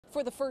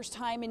For the first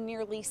time in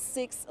nearly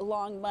 6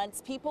 long months,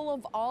 people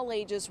of all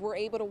ages were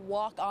able to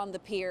walk on the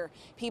pier.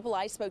 People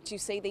I spoke to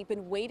say they've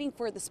been waiting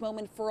for this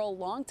moment for a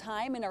long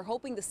time and are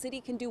hoping the city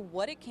can do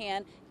what it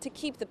can to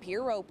keep the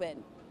pier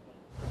open.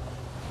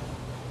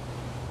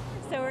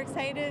 So we're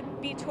excited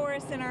to be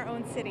tourists in our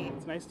own city.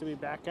 It's nice to be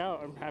back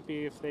out. I'm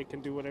happy if they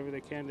can do whatever they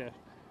can to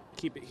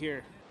keep it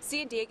here.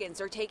 San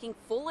Diegans are taking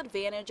full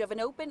advantage of an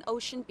open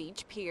Ocean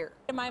Beach Pier.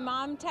 My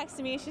mom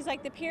texted me, she's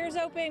like, the pier's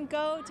open,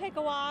 go take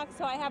a walk.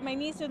 So I have my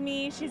niece with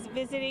me, she's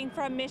visiting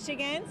from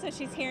Michigan, so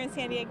she's here in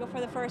San Diego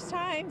for the first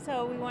time,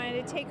 so we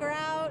wanted to take her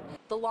out.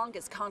 The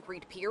longest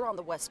concrete pier on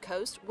the West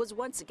Coast was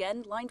once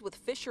again lined with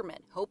fishermen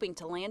hoping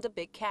to land a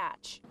big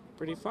catch.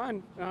 Pretty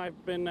fun.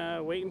 I've been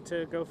waiting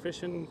to go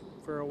fishing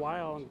for a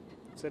while, and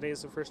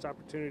today's the first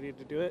opportunity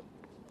to do it.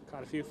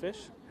 Caught a few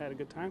fish, had a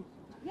good time.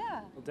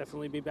 Yeah. We'll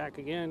definitely be back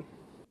again.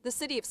 The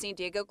city of San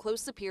Diego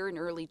closed the pier in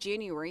early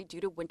January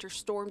due to winter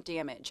storm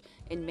damage.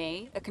 In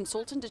May, a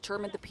consultant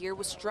determined the pier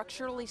was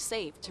structurally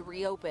safe to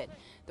reopen.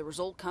 The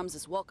result comes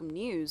as welcome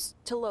news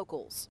to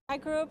locals. I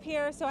grew up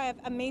here, so I have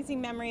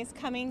amazing memories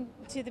coming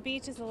to the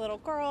beach as a little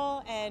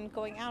girl and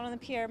going out on the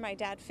pier, my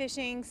dad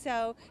fishing.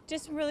 So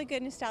just really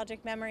good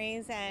nostalgic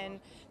memories and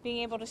being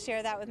able to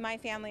share that with my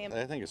family.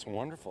 I think it's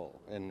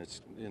wonderful, and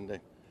it's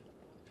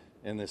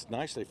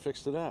nice they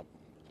fixed it up.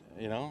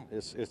 You know,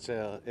 it's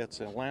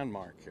a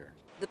landmark here.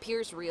 The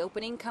pier's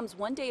reopening comes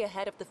one day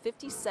ahead of the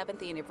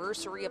 57th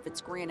anniversary of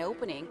its grand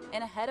opening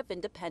and ahead of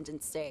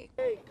Independence Day.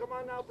 Hey, come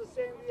on out to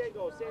San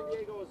Diego. San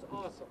Diego is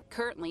awesome.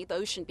 Currently, the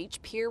Ocean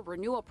Beach Pier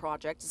Renewal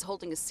Project is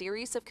holding a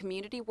series of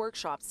community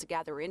workshops to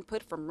gather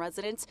input from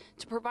residents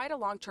to provide a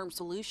long-term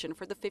solution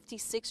for the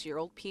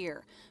 56-year-old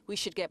pier. We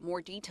should get more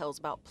details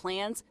about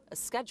plans, a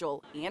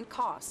schedule, and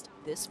cost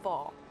this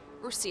fall.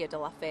 Lucia De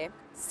La Fe,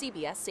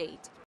 CBS 8.